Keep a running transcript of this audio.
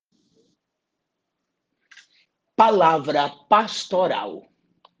Palavra pastoral,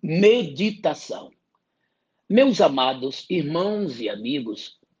 meditação. Meus amados irmãos e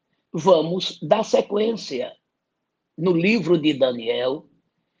amigos, vamos dar sequência no livro de Daniel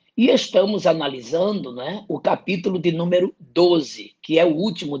e estamos analisando, o capítulo de número 12, que é o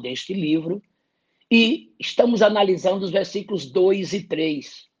último deste livro, e estamos analisando os versículos 2 e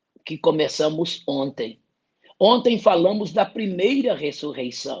 3, que começamos ontem. Ontem falamos da primeira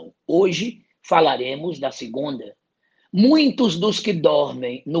ressurreição, hoje falaremos da segunda. Muitos dos que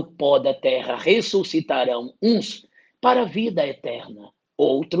dormem no pó da terra ressuscitarão, uns para a vida eterna,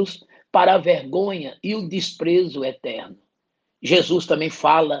 outros para a vergonha e o desprezo eterno. Jesus também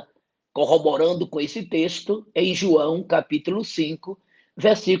fala, corroborando com esse texto, em João, capítulo 5,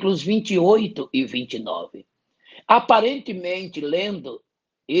 versículos 28 e 29. Aparentemente, lendo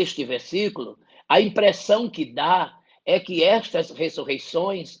este versículo, a impressão que dá é que estas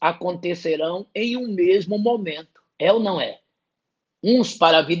ressurreições acontecerão em um mesmo momento. É ou não é? Uns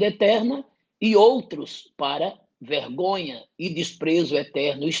para a vida eterna e outros para vergonha e desprezo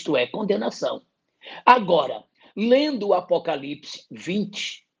eterno, isto é, condenação. Agora, lendo o Apocalipse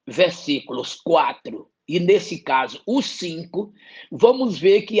 20, versículos 4, e nesse caso os 5, vamos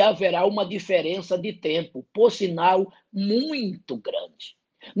ver que haverá uma diferença de tempo, por sinal, muito grande.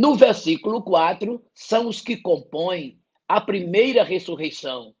 No versículo 4, são os que compõem a primeira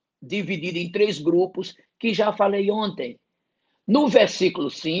ressurreição, dividida em 3 grupos, que já falei ontem. No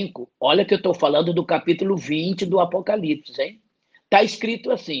versículo 5, olha que eu estou falando do capítulo 20 do Apocalipse, hein? Está escrito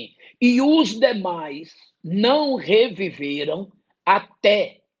assim: e os demais não reviveram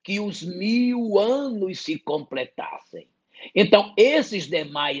até que os 1000 anos se completassem. Então, esses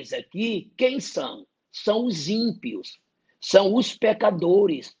demais aqui, quem são? São os ímpios, são os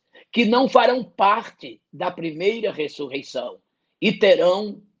pecadores, que não farão parte da primeira ressurreição e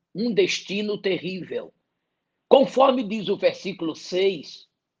terão um destino terrível. Conforme diz o versículo 6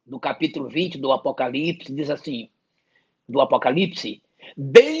 do capítulo 20 do Apocalipse, diz assim, do Apocalipse: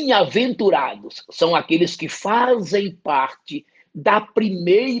 bem-aventurados são aqueles que fazem parte da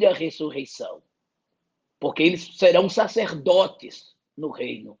primeira ressurreição, porque eles serão sacerdotes no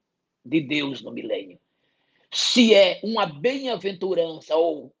reino de Deus no milênio. Se é uma bem-aventurança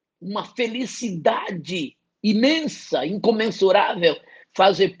ou uma felicidade imensa, incomensurável,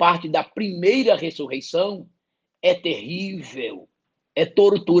 fazer parte da primeira ressurreição, é terrível, é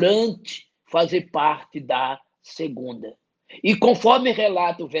torturante fazer parte da segunda. E conforme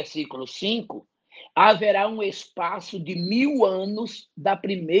relata o versículo 5, haverá um espaço de 1000 anos da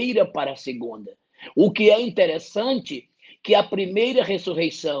primeira para a segunda. O que é interessante, que a primeira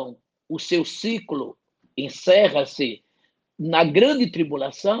ressurreição, o seu ciclo encerra-se na grande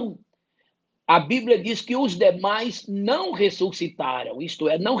tribulação. A Bíblia diz que os demais não ressuscitaram, isto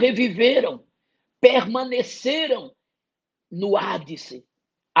é, não reviveram, permaneceram no Hades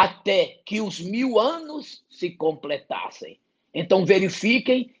até que os 1000 anos se completassem. Então,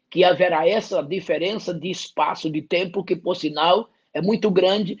 verifiquem que haverá essa diferença de espaço de tempo, que, por sinal, é muito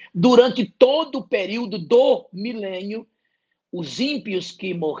grande. Durante todo o período do milênio, os ímpios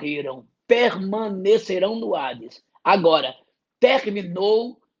que morreram permanecerão no Hades. Agora,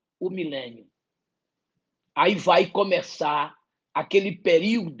 terminou o milênio. Aí vai começar aquele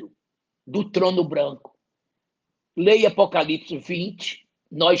período do trono branco. Leia Apocalipse 20,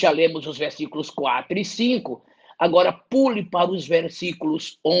 nós já lemos os versículos 4 e 5, agora pule para os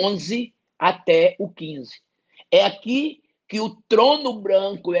versículos 11 até o 15. É aqui que o trono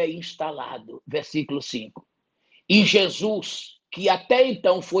branco é instalado, versículo 5. E Jesus, que até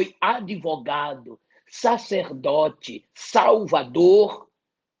então foi advogado, sacerdote, salvador,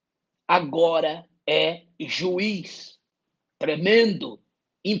 agora é juiz, tremendo,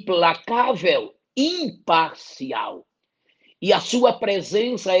 implacável, imparcial. E a sua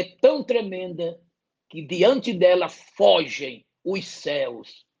presença é tão tremenda que diante dela fogem os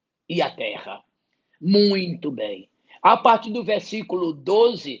céus e a terra. Muito bem. A partir do versículo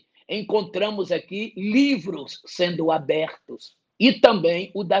 12, encontramos aqui livros sendo abertos e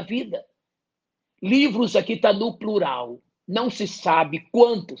também o da vida. Livros aqui está no plural, não se sabe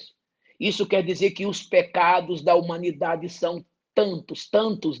quantos. Isso quer dizer que os pecados da humanidade são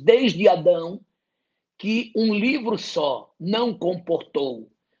tantos, desde Adão, que um livro só não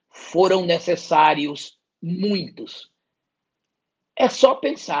comportou. Foram necessários muitos. É só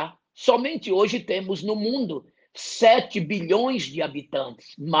pensar. Somente hoje temos no mundo 7 bilhões de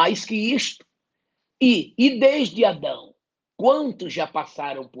habitantes, mais que isto. E desde Adão, quantos já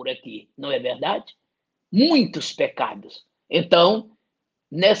passaram por aqui, não é verdade? Muitos pecados. Então,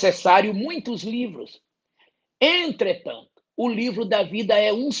 necessário muitos livros. Entretanto, o livro da vida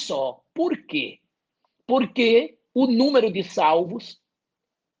é um só. Por quê? porque o número de salvos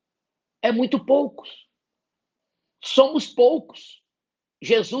é muito poucos. Somos poucos.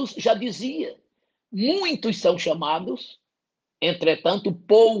 Jesus já dizia, muitos são chamados, entretanto,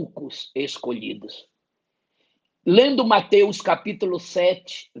 poucos escolhidos. Lendo Mateus capítulo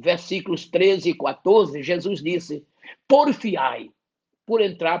 7, versículos 13 e 14, Jesus disse, porfiai por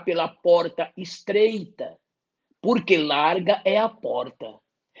entrar pela porta estreita, porque larga é a porta.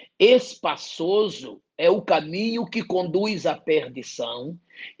 Espaçoso é o caminho que conduz à perdição,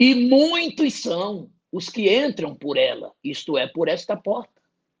 e muitos são os que entram por ela, isto é, por esta porta.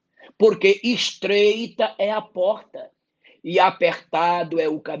 Porque estreita é a porta, e apertado é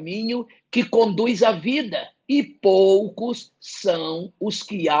o caminho que conduz à vida, e poucos são os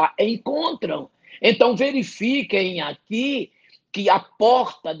que a encontram. Então, verifiquem aqui que a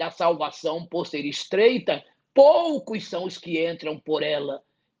porta da salvação, por ser estreita, poucos são os que entram por ela.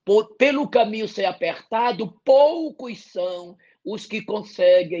 Pelo caminho ser apertado, poucos são os que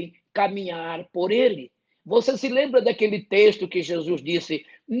conseguem caminhar por ele. Você se lembra daquele texto que Jesus disse,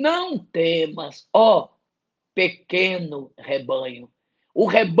 não temas, ó pequeno rebanho. O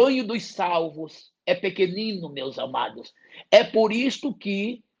rebanho dos salvos é pequenino, meus amados. É por isto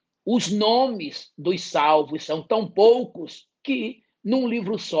que os nomes dos salvos são tão poucos que num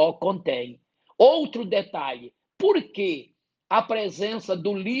livro só contém. Outro detalhe, por que a presença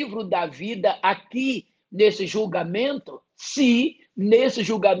do livro da vida aqui nesse julgamento, se nesse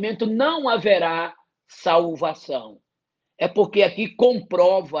julgamento não haverá salvação? É porque aqui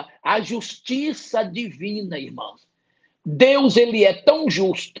comprova a justiça divina, irmãos. Deus, ele é tão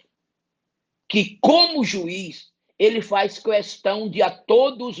justo que, como juiz, ele faz questão de a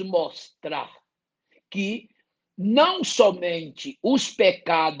todos mostrar que não somente os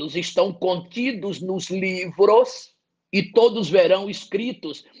pecados estão contidos nos livros, e todos verão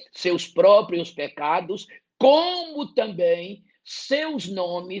escritos seus próprios pecados, como também seus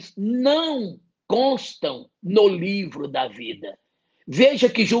nomes não constam no livro da vida. Veja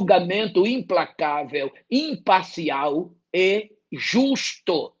que julgamento implacável, imparcial e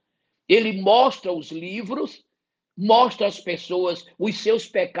justo. Ele mostra os livros, mostra às pessoas os seus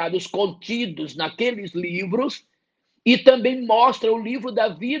pecados contidos naqueles livros e também mostra o livro da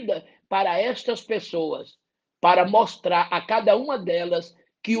vida para estas pessoas, para mostrar a cada uma delas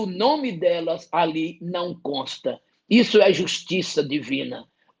que o nome delas ali não consta. Isso é justiça divina.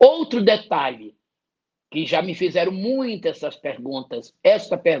 Outro detalhe, que já me fizeram muitas essas perguntas,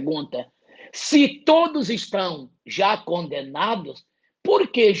 esta pergunta, se todos estão já condenados, por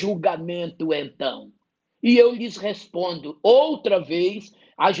que julgamento então? E eu lhes respondo, outra vez,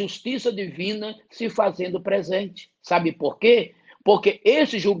 a justiça divina se fazendo presente. Sabe por quê? Porque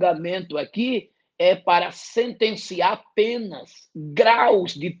esse julgamento aqui é para sentenciar penas,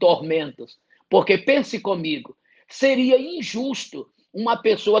 graus de tormentos. Porque pense comigo, seria injusto uma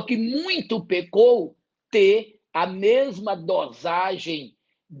pessoa que muito pecou ter a mesma dosagem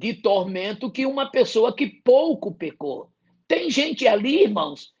de tormento que uma pessoa que pouco pecou. Tem gente ali,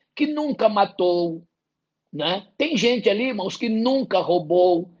 irmãos, que nunca matou, né? Tem gente ali, irmãos, que nunca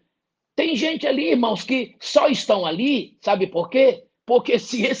roubou. Tem gente ali, irmãos, que só estão ali, sabe por quê? Porque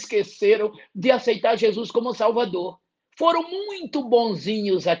se esqueceram de aceitar Jesus como Salvador. Foram muito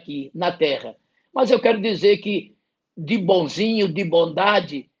bonzinhos aqui na terra. Mas eu quero dizer que de bonzinho, de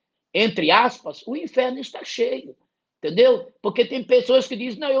bondade, entre aspas, o inferno está cheio. Entendeu? Porque tem pessoas que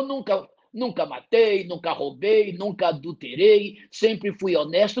dizem, não, eu nunca matei, nunca roubei, nunca adulterei, sempre fui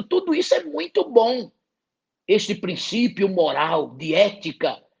honesto. Tudo isso é muito bom, este princípio moral, de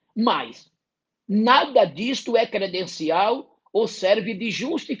ética, mas nada disto é credencial ou serve de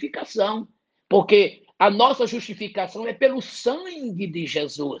justificação, porque a nossa justificação é pelo sangue de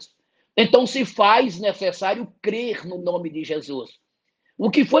Jesus. Então se faz necessário crer no nome de Jesus. O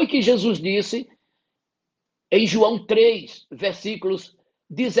que foi que Jesus disse em João 3, versículos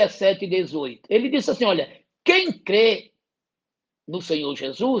 17 e 18? Ele disse assim, olha, quem crê no Senhor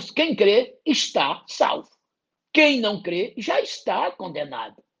Jesus, quem crê está salvo. Quem não crê já está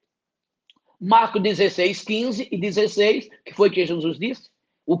condenado. Marcos 16, 15 e 16, que foi que Jesus disse?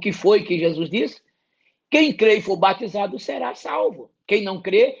 O que foi que Jesus disse? Quem crê e for batizado será salvo. Quem não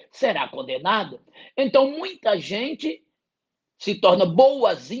crê será condenado. Então, muita gente se torna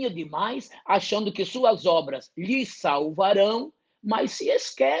boazinha demais, achando que suas obras lhes salvarão, mas se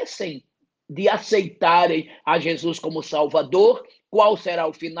esquecem de aceitarem a Jesus como Salvador. Qual será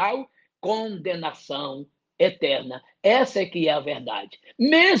o final? Condenação eterna. Essa é que é a verdade.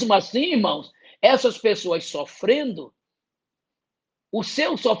 Mesmo assim, irmãos, essas pessoas sofrendo, o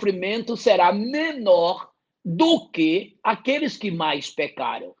seu sofrimento será menor do que aqueles que mais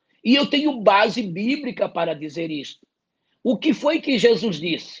pecaram. E eu tenho base bíblica para dizer isto. O que foi que Jesus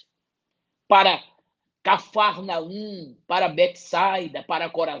disse? Para Cafarnaum, para Betsaida, para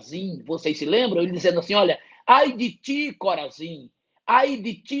Corazim, vocês se lembram? Ele dizendo assim, olha, ai de ti, Corazim, ai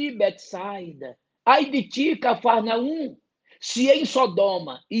de ti, Betsaida, ai de ti, Cafarnaum, se em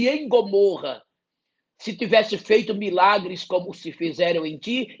Sodoma e em Gomorra se tivesse feito milagres como se fizeram em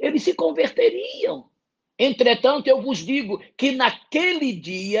ti, eles se converteriam. Entretanto, eu vos digo que naquele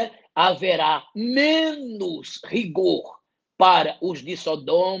dia haverá menos rigor para os de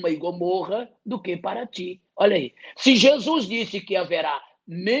Sodoma e Gomorra do que para ti. Olha aí. Se Jesus disse que haverá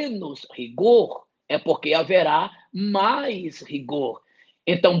menos rigor, é porque haverá mais rigor.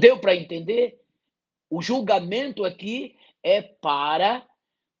 Então, deu para entender? O julgamento aqui é para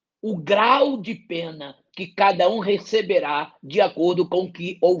o grau de pena que cada um receberá de acordo com o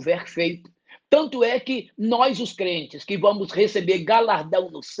que houver feito. Tanto é que nós, os crentes, que vamos receber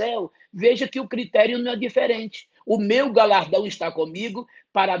galardão no céu, veja que o critério não é diferente. O meu galardão está comigo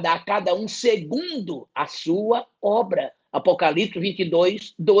para dar a cada um segundo a sua obra. Apocalipse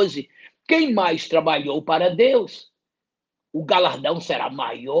 22, 12. Quem mais trabalhou para Deus, o galardão será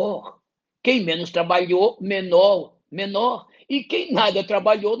maior. Quem menos trabalhou, menor, menor. E quem nada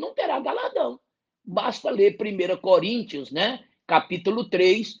trabalhou não terá galardão. Basta ler 1 Coríntios, né? Capítulo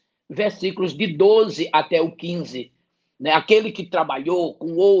 3, versículos de 12 até o 15. Né? Aquele que trabalhou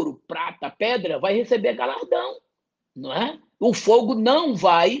com ouro, prata, pedra, vai receber galardão, não é? O fogo não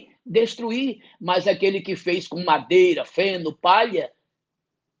vai destruir, mas aquele que fez com madeira, feno, palha,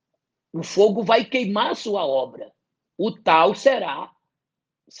 o fogo vai queimar a sua obra. O tal será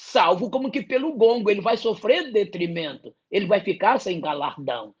salvo como que pelo gongo, ele vai sofrer detrimento, ele vai ficar sem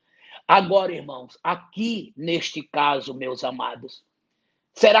galardão. Agora, irmãos, aqui neste caso, meus amados,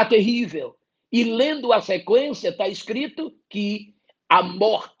 será terrível. E lendo a sequência, está escrito que a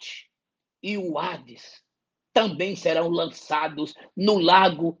morte e o Hades também serão lançados no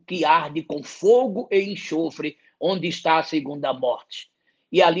lago que arde com fogo e enxofre, onde está a segunda morte.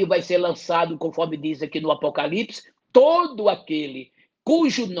 E ali vai ser lançado, conforme diz aqui no Apocalipse, todo aquele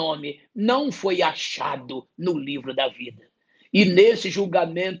cujo nome não foi achado no livro da vida. E nesse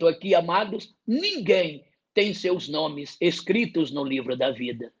julgamento aqui, amados, ninguém tem seus nomes escritos no livro da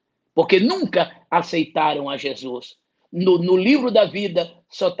vida, porque nunca aceitaram a Jesus. No livro da vida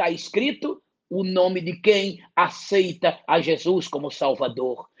só está escrito o nome de quem aceita a Jesus como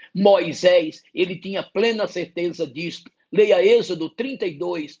Salvador. Moisés, ele tinha plena certeza disto. Leia Êxodo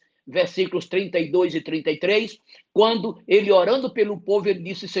 32, versículos 32 e 33, quando ele, orando pelo povo, ele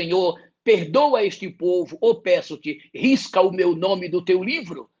disse, Senhor, perdoa este povo, ou peço-te, risca o meu nome do teu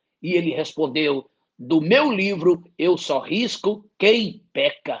livro. E ele respondeu, do meu livro eu só risco quem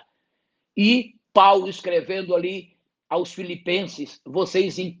peca. E Paulo escrevendo ali aos Filipenses,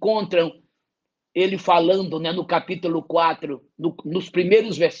 vocês encontram ele falando, né, no capítulo 4, nos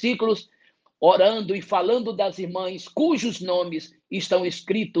primeiros versículos, orando e falando das irmãs cujos nomes estão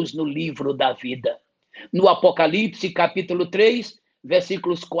escritos no livro da vida. No Apocalipse, capítulo 3,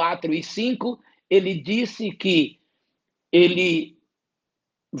 versículos 4 e 5, ele disse que ele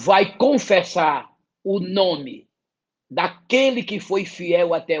vai confessar o nome daquele que foi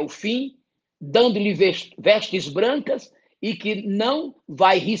fiel até o fim, dando-lhe vestes brancas e que não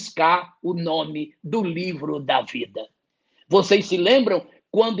vai riscar o nome do livro da vida. Vocês se lembram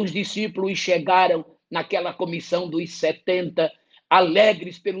quando os discípulos chegaram naquela comissão dos 70,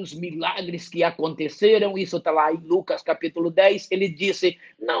 alegres pelos milagres que aconteceram? Isso está lá em Lucas capítulo 10. Ele disse,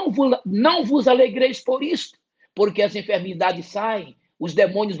 não vos alegreis por isto, porque as enfermidades saem, os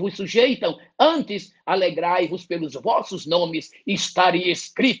demônios vos sujeitam, antes alegrai-vos pelos vossos nomes estarem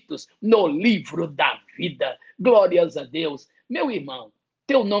escritos no livro da vida. Glórias a Deus. Meu irmão,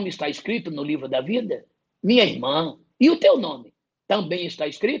 teu nome está escrito no livro da vida? Minha irmã, e o teu nome também está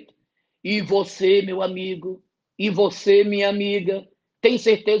escrito? E você, meu amigo, e você, minha amiga, tem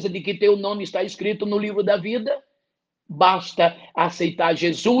certeza de que teu nome está escrito no livro da vida? Basta aceitar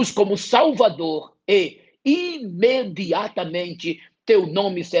Jesus como Salvador e imediatamente teu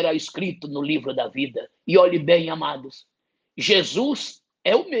nome será escrito no livro da vida. E olhe bem, amados, Jesus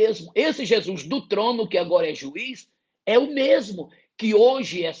é o mesmo. Esse Jesus do trono, que agora é juiz, é o mesmo que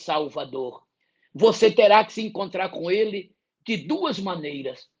hoje é Salvador. Você terá que se encontrar com ele de duas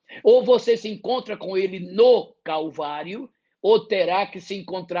maneiras. Ou você se encontra com ele no Calvário, ou terá que se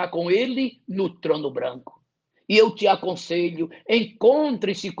encontrar com ele no trono branco. E eu te aconselho,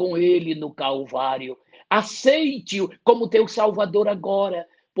 encontre-se com ele no Calvário. Aceite-o como teu Salvador agora,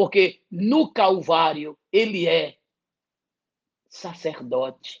 porque no Calvário ele é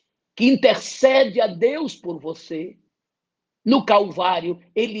sacerdote, que intercede a Deus por você. No Calvário,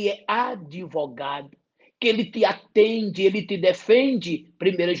 ele é advogado, que ele te atende, ele te defende,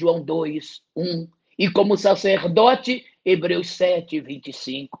 1 João 2, 1. E como sacerdote, Hebreus 7,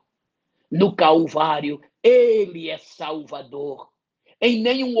 25. No Calvário, ele é Salvador. Em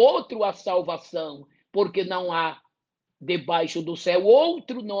nenhum outro há salvação, porque não há debaixo do céu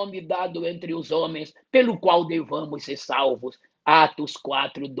outro nome dado entre os homens, pelo qual devamos ser salvos. Atos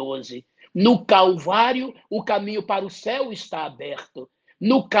 4, 12. No Calvário, o caminho para o céu está aberto.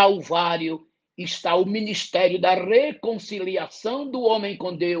 No Calvário está o ministério da reconciliação do homem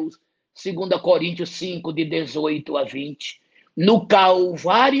com Deus. 2 Coríntios 5, de 18 a 20. No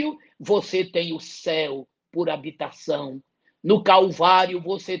Calvário, você tem o céu por habitação. No Calvário,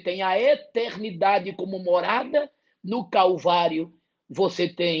 você tem a eternidade como morada. No Calvário, você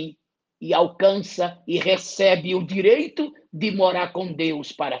tem e alcança e recebe o direito de morar com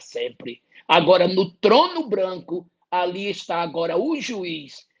Deus para sempre. Agora, no trono branco, ali está agora o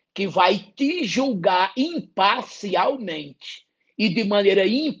juiz que vai te julgar imparcialmente e de maneira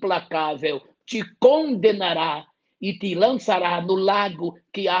implacável te condenará e te lançará no lago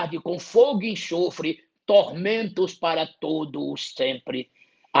que arde com fogo e enxofre, tormentos para todos sempre.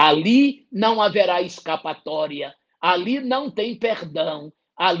 Ali não haverá escapatória, ali não tem perdão,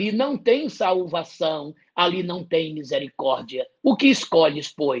 ali não tem salvação, ali não tem misericórdia. O que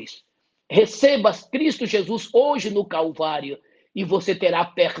escolhes, pois? Receba Cristo Jesus hoje no Calvário e você terá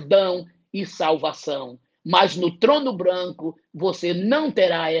perdão e salvação. Mas no trono branco você não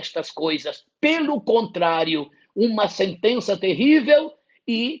terá estas coisas. Pelo contrário, uma sentença terrível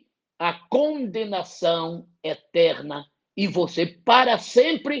e a condenação eterna. E você para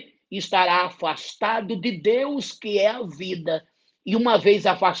sempre estará afastado de Deus, que é a vida. E uma vez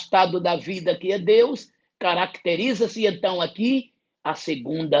afastado da vida, que é Deus, caracteriza-se então aqui a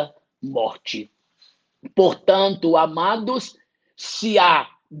segunda morte. Portanto, amados, se há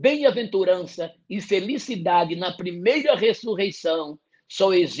bem-aventurança e felicidade na primeira ressurreição,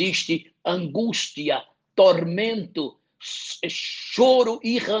 só existe angústia, tormento, choro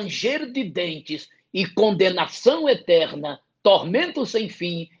e ranger de dentes e condenação eterna, tormento sem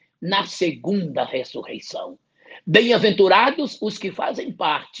fim, na segunda ressurreição. Bem-aventurados os que fazem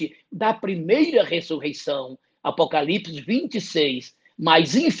parte da primeira ressurreição, Apocalipse 26,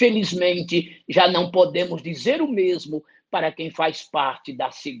 mas infelizmente já não podemos dizer o mesmo para quem faz parte da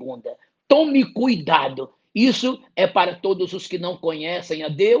segunda. Tome cuidado. Isso é para todos os que não conhecem a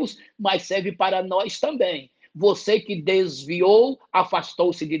Deus, mas serve para nós também. Você que desviou,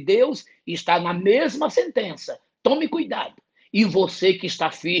 afastou-se de Deus, está na mesma sentença. Tome cuidado. E você que está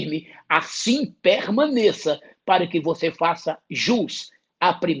firme, assim permaneça, para que você faça jus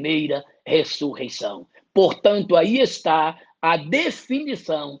à primeira ressurreição. Portanto, aí está a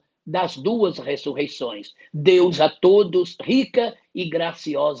definição das duas ressurreições. Deus a todos rica e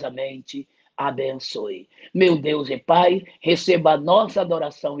graciosamente abençoe. Meu Deus e Pai, receba a nossa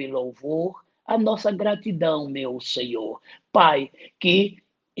adoração e louvor, a nossa gratidão, meu Senhor. Pai, que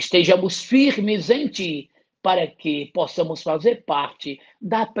estejamos firmes em Ti, para que possamos fazer parte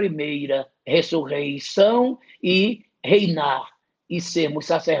da primeira ressurreição e reinar e sermos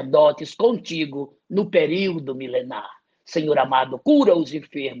sacerdotes contigo no período milenar. Senhor amado, cura os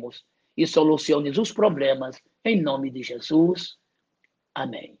enfermos e solucione os problemas, em nome de Jesus.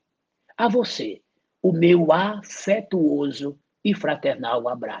 Amém. A você, o meu afetuoso e fraternal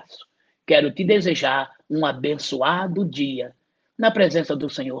abraço. Quero te desejar um abençoado dia na presença do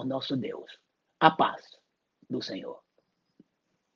Senhor nosso Deus. A paz do Senhor.